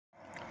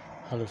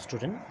Hello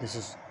student, this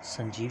is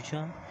Sanjeev Jha,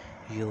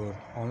 your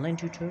online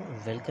tutor,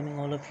 welcoming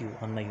all of you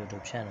on my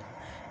YouTube channel.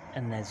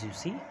 And as you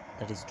see,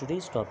 that is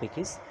today's topic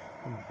is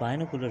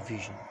binocular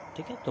vision.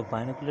 ठीक है, तो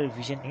binocular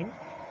vision in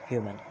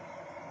human.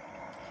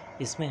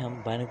 इसमें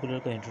हम binocular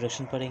का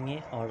introduction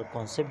पढ़ेंगे और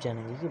concept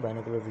जानेंगे कि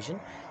binocular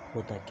vision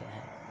होता क्या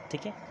है.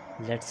 ठीक है,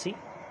 let's see.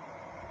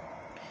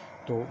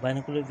 तो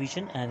binocular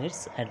vision and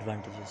its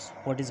advantages.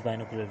 What is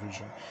binocular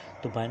vision?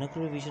 तो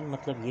binocular vision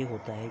मतलब ये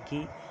होता है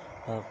कि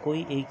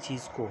कोई एक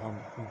चीज़ को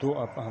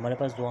हमारे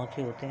पास दो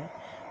आँखें होते हैं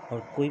और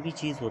कोई भी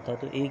चीज़ होता है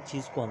तो एक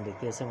चीज़ को हम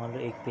देखते हैं. जैसे मान लो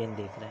एक पेन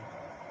देख रहे हैं,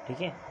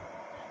 ठीक है,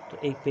 तो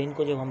एक पेन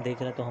को जब हम देख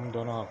रहे हैं तो हम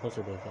दोनों आँखों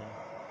से देख रहे हैं,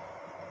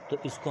 तो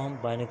इसको हम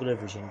बाइनोकुलर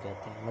विजन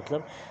कहते हैं.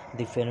 मतलब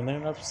the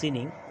phenomenon of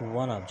seeing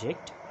one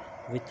object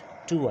with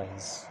to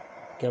eyes.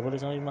 क्या बोले,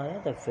 समझ में आया?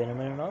 The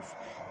phenomenon of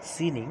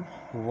seeing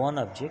one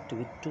object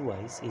with to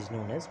eyes is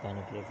known as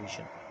binocular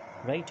vision,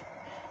 right.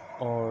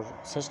 और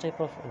such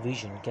type of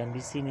vision can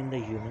be seen in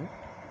the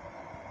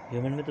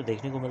human में तो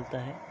देखने को मिलता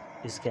है.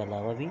 इसके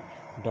अलावा भी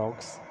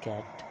डॉग्स,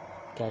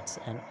 कैट्स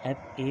एंड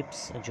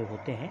एप्स जो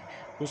होते हैं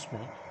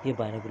उसमें ये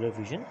बाइनोकुलर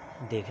विजन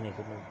देखने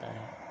को मिलता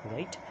है,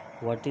 राइट.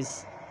 What is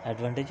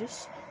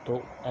advantages? तो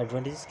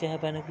एडवांटेजेस क्या है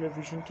बाइनोकुलर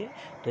विजन के?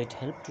 तो it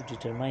help to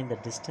determine the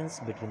distance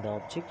between the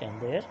object and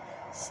their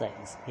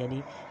size.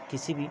 यानी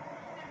किसी भी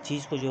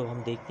चीज़ को जो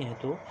हम देखते हैं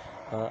तो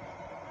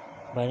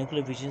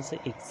बाइनोकुलर विजन से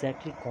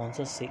एग्जैक्टली कौन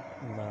सा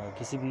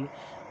किसी भी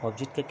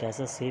ऑब्जेक्ट का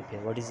कैसा शेप है,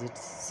 व्हाट इज़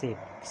इट्स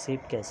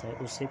शेप कैसा है,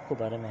 उस शेप के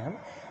बारे में हम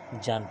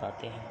जान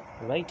पाते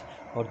हैं, राइट.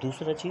 और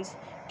दूसरा चीज़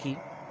कि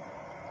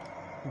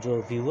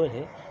जो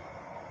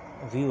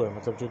व्यूअर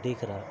मतलब जो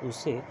देख रहा है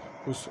उससे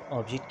उस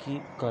ऑब्जेक्ट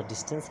का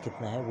डिस्टेंस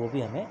कितना है वो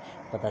भी हमें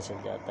पता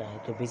चल जाता है.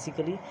 तो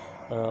बेसिकली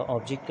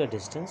ऑब्जेक्ट का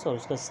डिस्टेंस और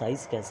उसका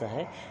साइज़ कैसा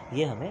है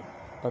ये हमें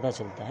पता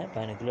चलता है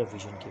बाइनोकुलर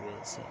विजन की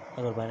वजह से.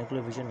 अगर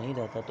बाइनोकुलर विजन नहीं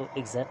रहता तो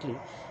एग्जैक्टली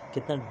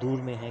कितना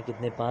दूर में है,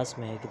 कितने पास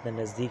में है, कितना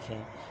नज़दीक है,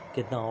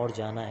 कितना और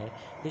जाना है,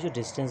 ये जो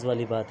डिस्टेंस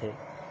वाली बात है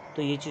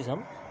तो ये चीज़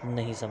हम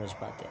नहीं समझ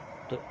पाते.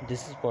 तो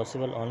this is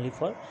possible only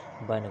for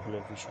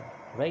binocular vision,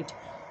 right.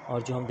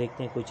 और जो हम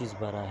देखते हैं कोई चीज़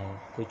बड़ा है,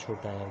 कोई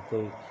छोटा है,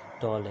 कोई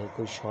टॉल है,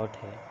 कोई शॉर्ट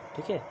है,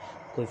 ठीक है,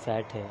 कोई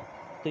फैट है,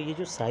 तो ये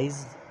जो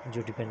साइज़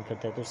जो डिपेंड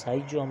करता है, तो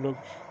साइज़ जो हम लोग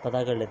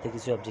पता कर लेते हैं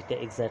किसी ऑब्जेक्ट का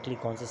एग्जैक्टली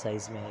कौन सा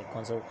साइज़ में है,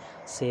 कौन सा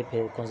शेप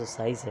है, कौन सा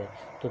साइज़ है,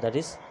 तो that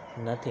is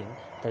nothing,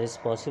 that is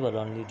possible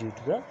only due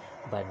to the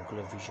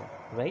binocular vision,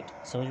 right.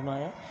 समझ में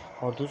आया?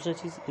 और दूसरा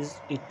चीज़ is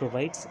it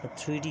provides a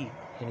 3D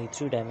यानी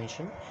 3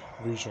 डायमेंशन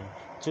विजन.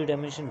 3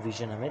 डायमेंशन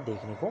विजन हमें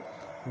देखने को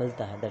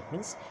मिलता है. दैट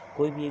मीन्स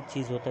कोई भी एक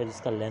चीज़ होता है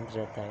जिसका लेंथ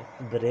रहता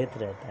है, ब्रेथ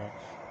रहता है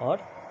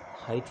और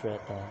हाइट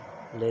रहता है.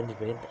 लेंथ,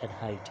 ब्रेथ एंड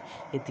हाइट,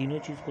 ये तीनों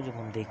चीज़ को जब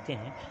हम देखते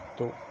हैं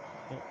तो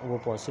वो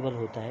पॉसिबल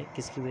होता है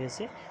किसकी वजह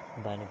से?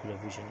 बाइनोकुलर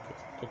विजन के.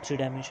 तो 3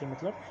 डायमेंशन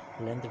मतलब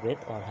लेंथ,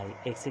 ब्रेथ और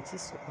height, x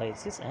axis, Y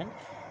axis and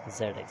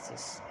Z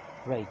axis,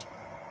 right.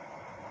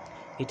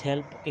 It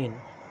help in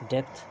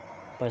depth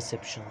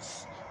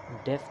perceptions.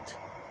 Depth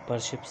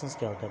perceptions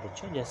क्या होता है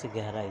बच्चों? जैसे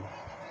गहराई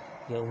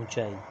या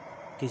ऊंचाई,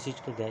 किसी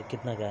चीज़ का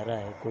कितना गहरा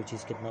है, कोई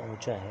चीज़ कितना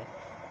ऊंचा है,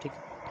 ठीक,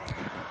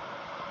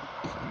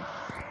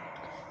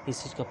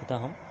 इस चीज़ का पता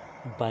हम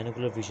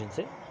बाइनोकुलर विजन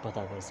से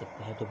पता कर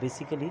सकते हैं. तो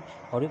बेसिकली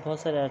और भी बहुत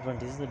सारे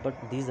एडवांटेजेस हैं,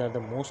 but these are the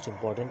most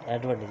important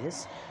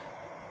advantages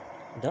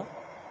the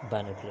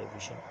binocular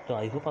vision. तो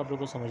आई होप आप लोगों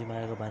को समझ में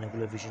आएगा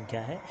बाइनोकुलर विजन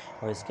क्या है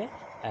और इसके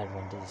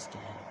एडवांटेजेस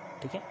क्या हैं,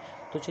 ठीक है.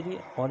 तो चलिए,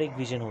 और एक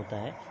विजन होता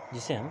है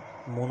जिसे हम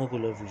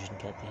मोनोकुलर विजन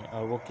कहते हैं,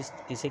 और वो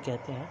किसे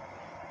कहते हैं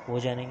वो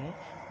जानेंगे.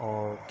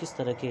 और किस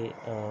तरह के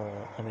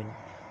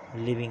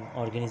लिविंग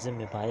ऑर्गेनिज्म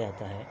में पाया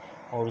जाता है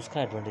और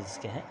उसका एडवांटेजेस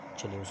क्या है,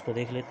 चलिए उसको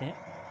देख लेते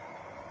हैं.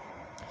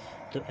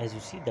 तो as you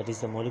see that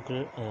is the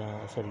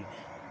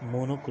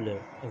monocular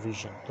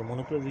vision. तो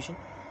monocular vision,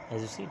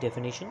 as you see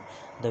definition,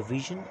 the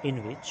vision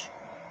in which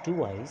two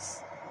eyes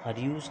are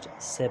used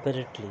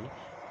separately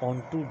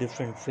on two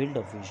different field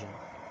of vision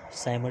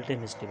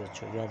simultaneously.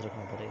 बच्चों याद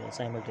रखना पड़ेगा,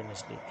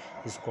 simultaneously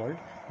is called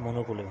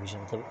monocular vision.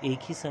 मतलब एक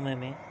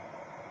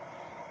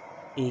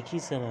ही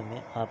समय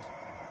में आप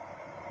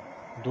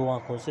दो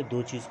आँखों से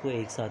दो चीज़ को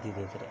एक साथ ही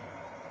देख रहे हैं.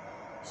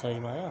 समझ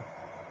में आया?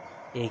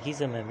 एक ही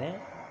समय में,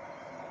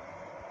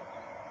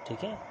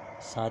 ठीक है,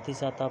 साथ ही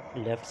साथ आप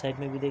लेफ़्ट साइड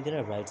में भी देख रहे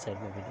हैं, राइट साइड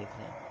में भी देख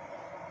रहे हैं,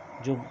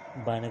 जो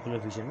बाइनोकुलर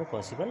विजन में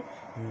पॉसिबल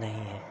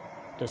नहीं है.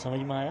 तो समझ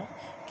में आया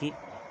कि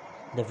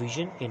the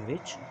vision in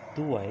which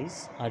to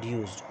eyes are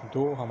used,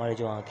 दो हमारे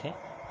जो आँखें,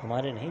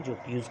 हमारे नहीं जो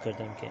यूज़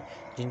करते हैं उनके,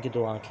 जिनकी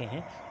दो आँखें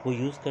हैं वो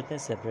यूज़ करते हैं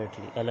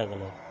सेपरेटली, अलग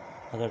अलग.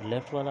 अगर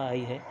लेफ़्ट वाला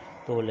आई है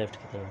तो वो लेफ़्ट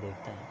की तरफ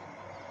देखता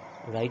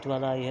है, राइट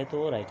वाला आई है तो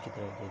वो राइट की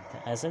तरफ देखता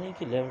है. ऐसा नहीं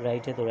कि लेफ्ट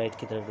राइट है तो राइट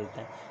की तरफ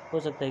देखता है. हो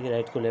सकता है कि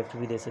राइट को लेफ़्ट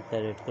भी दे सकता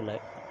है, राइट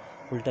को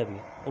उल्टा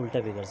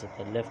भी कर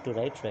सकता है, left to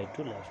right, right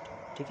to left,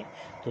 ठीक है.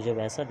 तो जब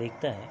ऐसा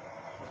देखता है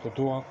तो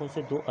दो आँखों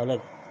से दो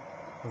अलग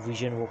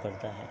विजन वो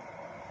करता है.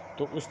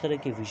 तो उस तरह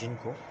के विजन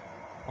को,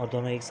 और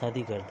दोनों एक साथ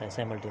ही करता है,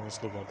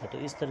 साइमल्टेनियसली करता है, तो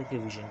इस तरह के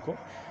विजन को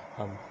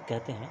हम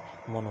कहते हैं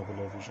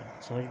मोनोकुलर विजन.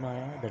 समझ में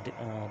आया?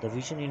 The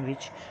vision in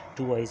which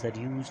to eyes are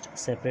used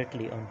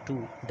separately on to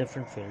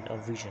different field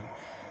of vision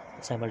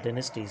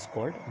simultaneously is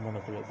called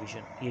monocular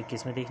vision. ये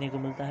किस में देखने को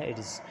मिलता है? It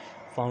is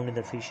found in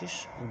the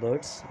fishes,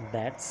 birds,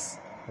 bats,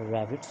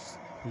 rabbits,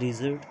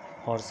 lizard,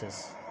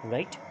 horses,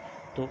 right.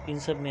 तो इन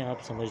सब में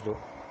आप समझ लो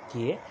कि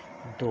ये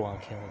दो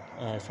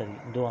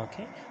आँखें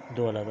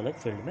दो अलग अलग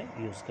फील्ड में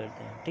यूज़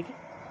करते हैं, ठीक है।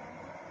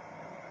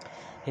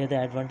 ये द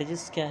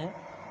एडवांटेजेस क्या है?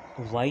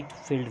 Wide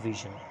field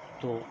vision.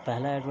 तो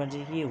पहला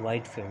एडवांटेज ये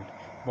वाइड फील्ड,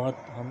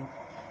 बहुत हम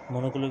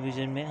मोनोकुलर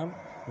विजन में हम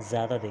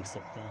ज़्यादा देख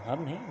सकते हैं,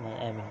 हम नहीं,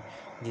 आई मीन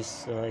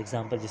जिस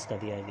एग्जांपल जिसका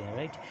दिया गया है,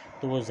 राइट,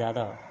 तो वो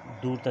ज़्यादा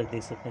दूर तक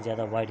देख सकते हैं,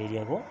 ज़्यादा वाइड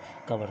एरिया को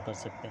कवर कर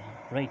सकते हैं,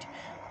 राइट,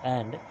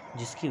 एंड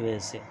जिसकी वजह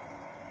से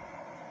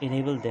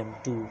enable them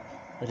to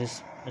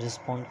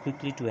respond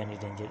quickly to any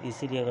danger.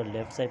 इसीलिए अगर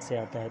लेफ़्ट साइड से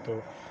आता है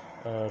तो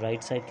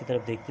राइट साइड की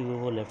तरफ देखते हुए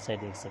वो लेफ़्ट साइड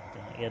देख सकते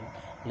हैं, या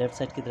लेफ़्ट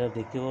साइड की तरफ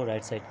देखते हुए वो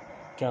राइट साइड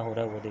क्या हो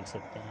रहा है वो देख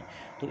सकते हैं।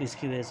 तो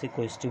इसकी वजह से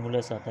कोई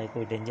स्टिमुलस आता है,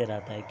 कोई डेंजर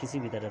आता है किसी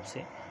भी तरफ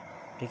से,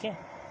 ठीक है,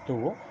 तो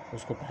वो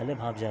उसको पहले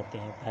भाग जाते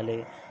हैं, पहले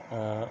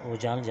वो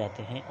जान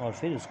जाते हैं और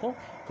फिर उसको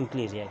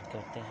क्विकली रिएक्ट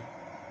करते हैं,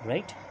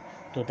 राइट।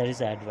 तो दैट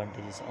इज़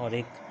एडवांटेजेस। और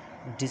एक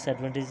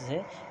डिसएडवांटेज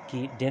है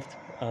कि डेप्थ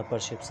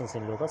परसेप्शन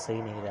इन लोगों का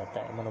सही नहीं रहता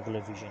है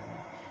मोनोकुलर विजन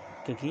में,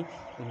 क्योंकि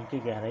इनकी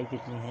गहराई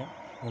कितनी है,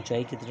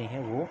 ऊंचाई कितनी है,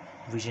 वो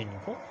विजन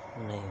इनको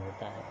नहीं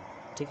होता है,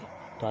 ठीक है।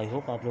 तो आई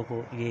होप आप लोग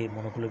को ये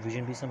मोनोकुलर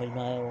विजन भी समझ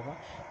में आया होगा।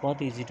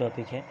 बहुत ही ईजी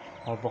टॉपिक है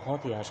और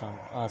बहुत ही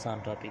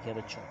आसान टॉपिक है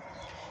बच्चों।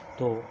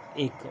 तो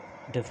एक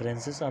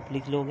डिफरेंसेस आप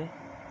लिख लोगे,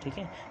 ठीक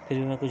है, फिर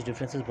भी मैं कुछ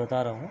डिफरेंसेस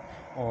बता रहा हूँ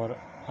और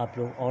आप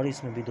लोग और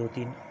इसमें भी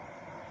 2-3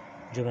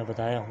 जो मैं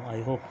बताया हूँ,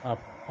 आई होप आप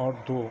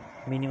और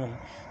मिनिमम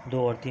 2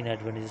 और 3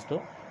 एडवांटेजेस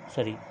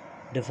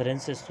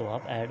डिफरेंसेस तो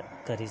आप ऐड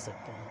कर ही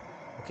सकते हैं।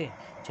 ओके,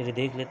 चलिए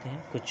देख लेते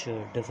हैं कुछ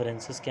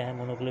डिफरेंसेस क्या है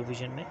मोनोकुलर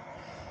विजन में।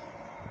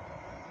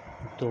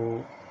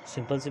 तो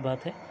सिंपल सी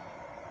बात है,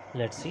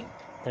 let's see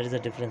that is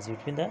the difference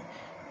between the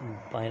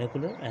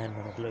binocular and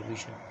monocular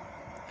vision.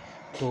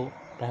 तो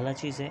पहला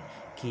चीज़ है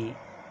कि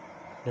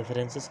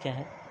डिफरेंसेस क्या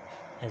है,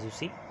 एज यू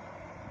सी।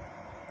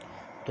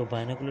 तो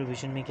बाइनोकुलर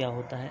विजन में क्या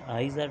होता है,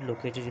 eyes are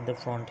located in the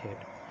front head.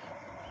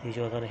 ये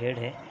जो अगर हेड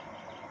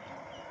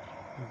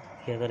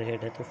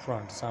है तो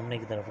फ्रंट सामने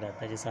की तरफ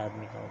रहता है, जैसे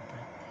आदमी का होता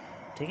है,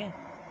 ठीक है।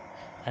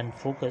 And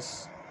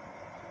focus,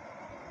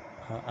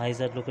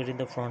 eyes are located in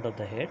the front of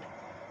the head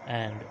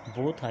and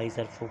both eyes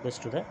are focus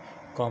to the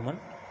common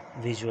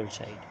visual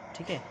side,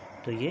 ठीक है।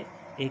 तो ये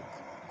एक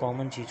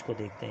कॉमन चीज़ को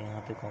देखते हैं,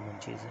 यहाँ पे कॉमन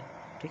चीज़ है,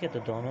 ठीक है। तो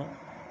दोनों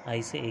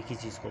आई से एक ही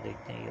चीज़ को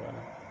देखते हैं, ये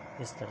वाला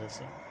इस तरह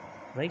से,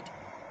 राइट।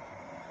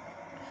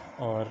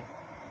 और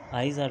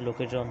eyes are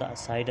located on the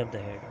side of the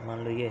head. मान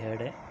लो ये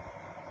हेड है,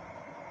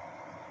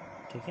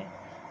 ठीक है,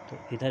 तो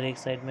इधर एक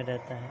साइड में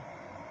रहता है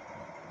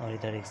और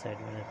इधर एक साइड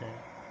में रहता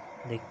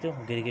है। देखते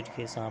हो गिरगिट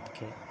के, सांप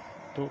के,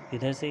 तो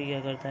इधर से क्या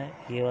करता है,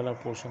 ये वाला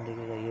पोर्शन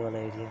देखेगा, ये वाला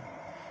एरिया,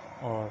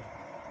 और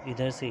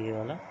इधर से ये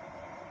वाला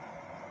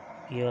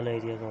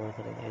एरिया कवर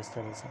करेगा इस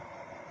तरह से,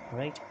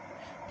 राइट।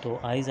 तो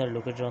eyes are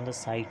located on the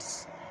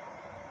sides.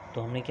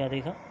 तो हमने क्या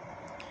देखा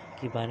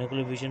कि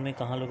बाइनोकुलर विजन में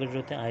कहाँ लोकेटेड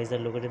होते हैं, eyes are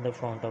located in the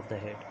front of the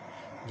head,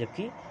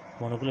 जबकि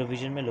मोनोकुलर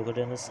विजन में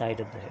located on the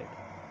side of the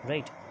head,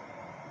 right.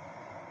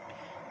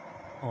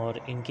 और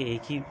इनके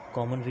एक ही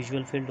कॉमन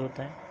विजुअल फील्ड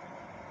होता है,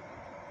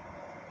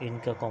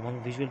 इनका कॉमन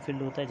विजुअल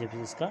फील्ड होता है,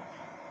 जबकि इसका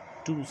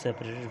 2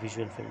 सेपरेटेड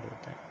विजुअल फील्ड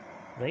होता है,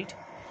 right.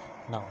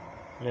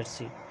 Now let's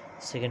see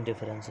second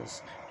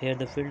differences. Here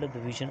the field of the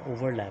vision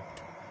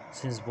overlapped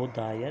since both the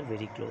I R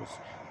very close.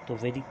 तो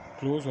वेरी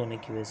क्लोज होने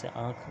की वजह से,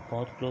 आँख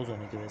बहुत क्लोज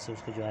होने की वजह से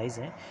उसके जो आइज़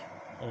हैं,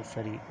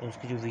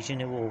 उसकी जो विजन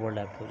है वो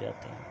ओवरलैप हो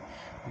जाते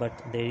हैं,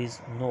 but there is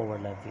no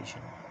overlap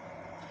vision.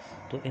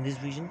 तो in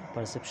this vision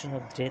perception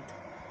of depth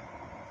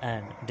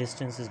and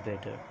distance is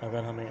better.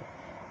 अगर हमें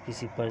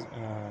किसी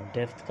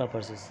डेप्थ का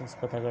परसेप्शंस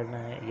पता करना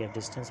है या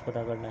डिस्टेंस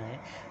पता करना है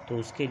तो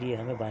उसके लिए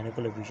हमें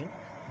बाइनोकुलर विजन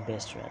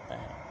बेस्ट रहता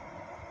है,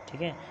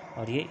 ठीक है।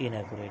 और ये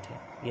इनएक्यूरेट है,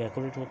 ये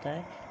एक्यूरेट होता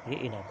है, ये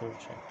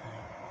इनएक्यूरेट रहता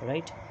है,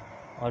 राइट।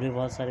 और भी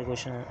बहुत सारे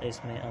क्वेश्चन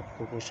इसमें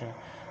आपको क्वेश्चन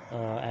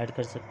ऐड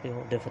कर सकते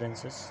हो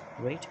डिफरेंसेस,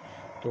 राइट।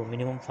 तो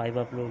मिनिमम 5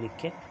 आप लोग लिख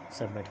के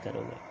सबमिट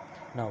करोगे।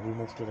 Now we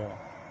move to the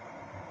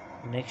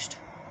next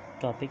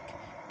topic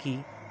कि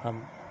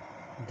हम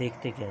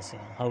देखते कैसे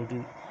हैं,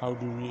 how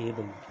do we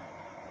able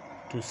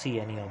to see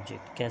any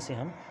object, कैसे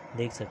हम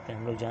देख सकते हैं।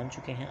 हम लोग जान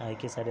चुके हैं आई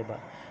के सारे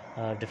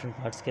डिफरेंट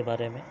पार्ट्स के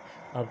बारे में।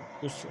 अब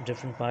उस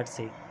डिफरेंट पार्ट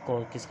से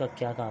किसका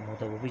क्या काम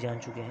होता है वो भी जान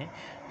चुके हैं,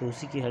 तो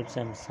उसी की हेल्प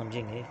से हम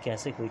समझेंगे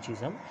कैसे कोई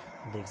चीज़ हम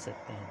देख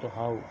सकते हैं। तो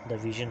how the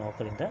vision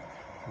occur in the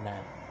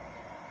man.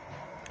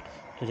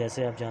 तो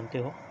जैसे आप जानते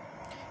हो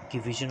कि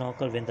vision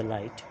occur when the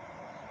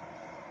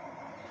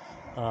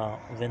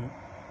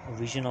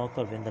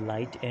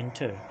light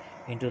enter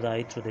into the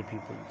I through the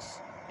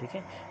peoples, ठीक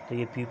है। तो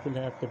ये पीपल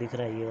है, आपको दिख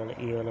रहा है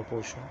ये वाला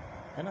पोर्शन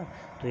है ना।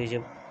 तो ये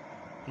जब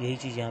यही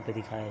चीज़ यहाँ पे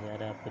दिखाया जा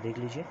रहा है, आपको देख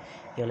लीजिए,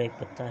 ये वाला एक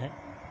पत्ता है,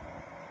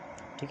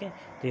 ठीक है।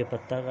 तो ये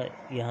पत्ता का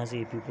यहाँ से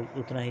ये पीपल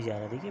उतना ही जा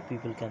रहा है, देखिए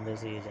पीपल के अंदर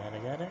से ये जा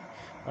रहा है,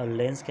 और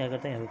लेंस क्या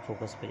करता है, यहाँ पे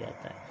फोकस पे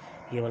जाता है,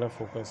 ये वाला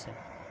फोकस है,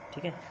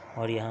 ठीक है।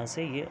 और यहाँ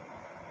से ये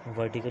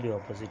वर्टिकली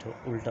ऑपोजिट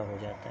उल्टा हो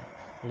जाता है,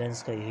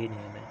 लेंस का यही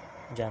नियम है,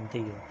 जानते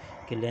ही हो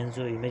कि लेंस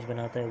जो इमेज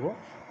बनाता है वो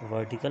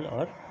वर्टिकल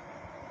और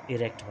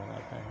इरेक्ट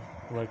बनाता है,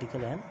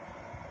 वर्टिकल एंड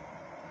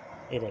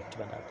इरेक्ट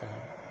बनाता है,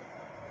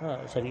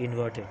 हाँ sorry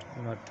inverted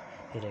not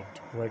erect,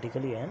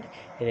 vertically and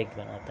erect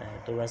बनाता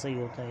है। तो वैसा ही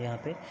होता है यहाँ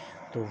पे।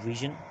 तो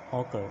vision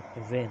occur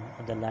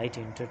when the light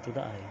enter to the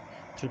I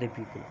through the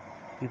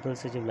people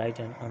से जब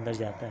लाइट अंदर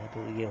जाता है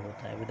तो ये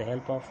होता है। With the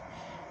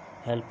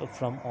help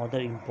from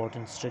other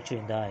important structure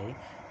in the I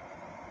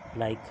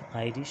like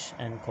Irish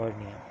and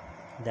cornea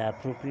the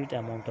appropriate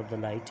amount of the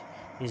light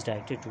is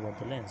directed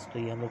toward the lens. तो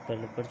ये हम लोग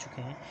पहले पढ़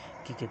चुके हैं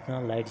कि कितना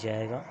लाइट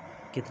जाएगा,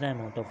 कितना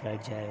अमाउंट ऑफ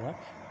लाइट जाएगा,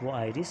 वो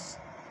आइरिस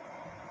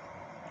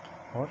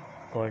और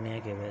कॉर्निया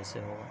की वजह से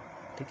होगा,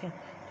 ठीक है।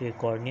 तो ये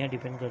कॉर्निया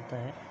डिपेंड करता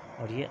है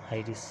और ये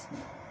आइरिस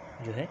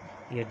जो है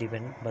ये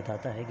डिपेंड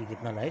बताता है कि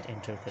कितना लाइट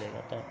एंटर करेगा।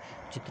 तो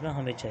जितना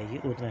हमें चाहिए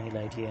उतना ही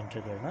लाइट ये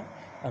एंटर करना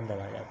अंदर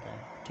आ जाता है,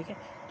 ठीक है।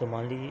 तो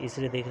मान लीजिए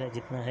इसलिए देख रहे हैं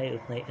जितना है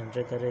उतना ही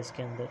एंटर कर रहा है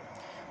इसके अंदर।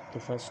 तो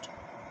फर्स्ट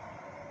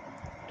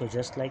तो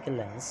just like a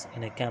lens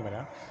in A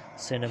camera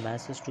send a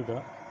message to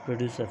the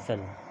producer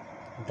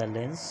film the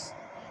lens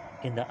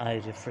in the I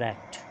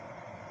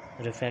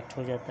refract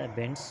हो जाता है,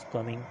 bends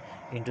coming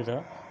into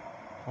the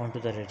on to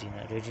the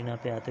retina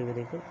पे आते हुए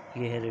देखो,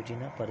 ये है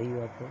रेटिना, पर ही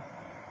हो आपको,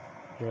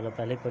 ये वाला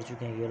पहले पढ़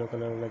चुके हैं, येलो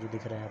कलर वाला जो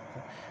दिख रहा है आपको।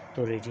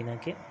 तो रेटिना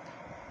के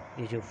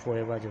ये जो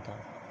फोएवा जो था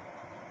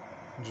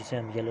जिसे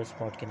हम येलो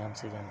स्पॉट के नाम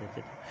से जान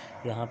देते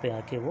थे, यहाँ पे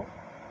आके वो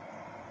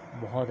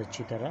बहुत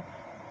अच्छी तरह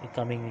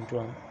coming into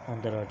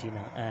on the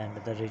retina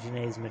and the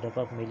retina is made up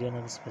of million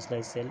of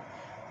specialised cell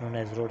known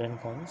as road and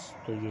cons.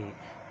 तो ये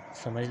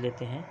समझ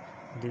लेते हैं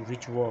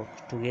which work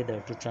together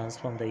to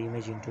transform the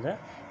image into the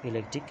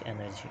electric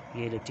energy,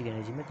 ये electric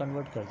energy में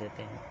convert कर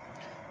देते हैं।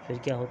 फिर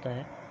क्या होता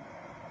है,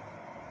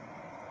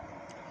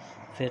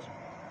 फिर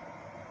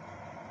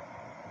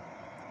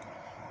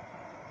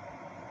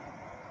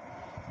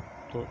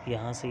तो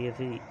यहाँ से ये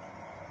फिर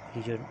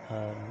ये जो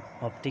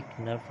ऑप्टिक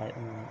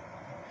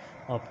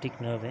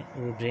नर्व है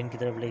वो ब्रेन की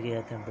तरफ लेके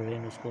जाते हैं,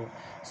 ब्रेन उसको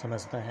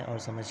समझता है और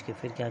समझ के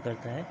फिर क्या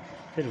करता है,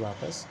 फिर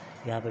वापस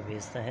यहाँ पे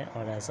भेजता है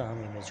और ऐसा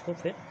हम इमेज को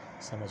फिर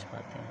समझ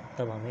पाते हैं,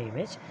 तब हमें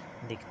इमेज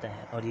दिखता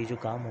है। और ये जो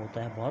काम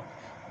होता है बहुत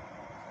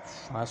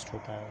फास्ट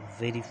होता है,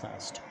 वेरी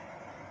फास्ट,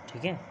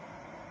 ठीक है।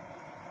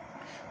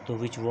 तो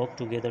which work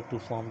together to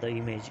form the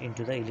image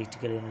into the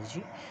electrical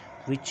energy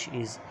which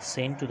is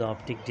sent to the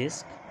optic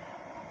disc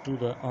to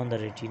the on the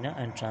retina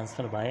and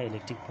transfer by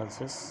electric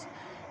pulses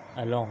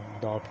along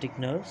the optic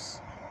nerves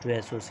to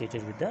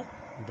associated with the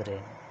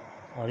brain।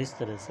 और इस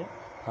तरह से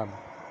हम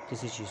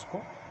किसी चीज़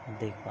को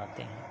देख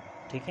पाते हैं,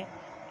 ठीक है।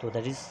 तो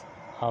that is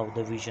how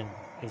the vision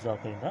is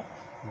occur in the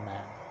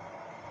man,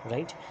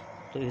 right.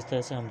 तो इस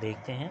तरह से हम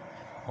देखते हैं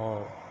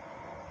और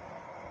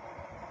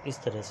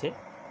इस तरह से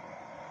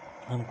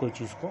हम कोई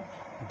चीज़ को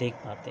देख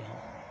पाते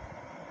हैं,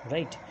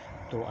 राइट।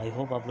 तो आई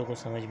होप आप लोग को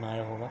समझ में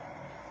आया होगा,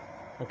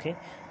 ओके।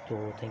 तो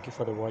thank you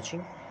for the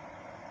watching,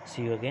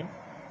 C you again,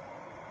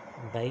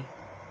 bye.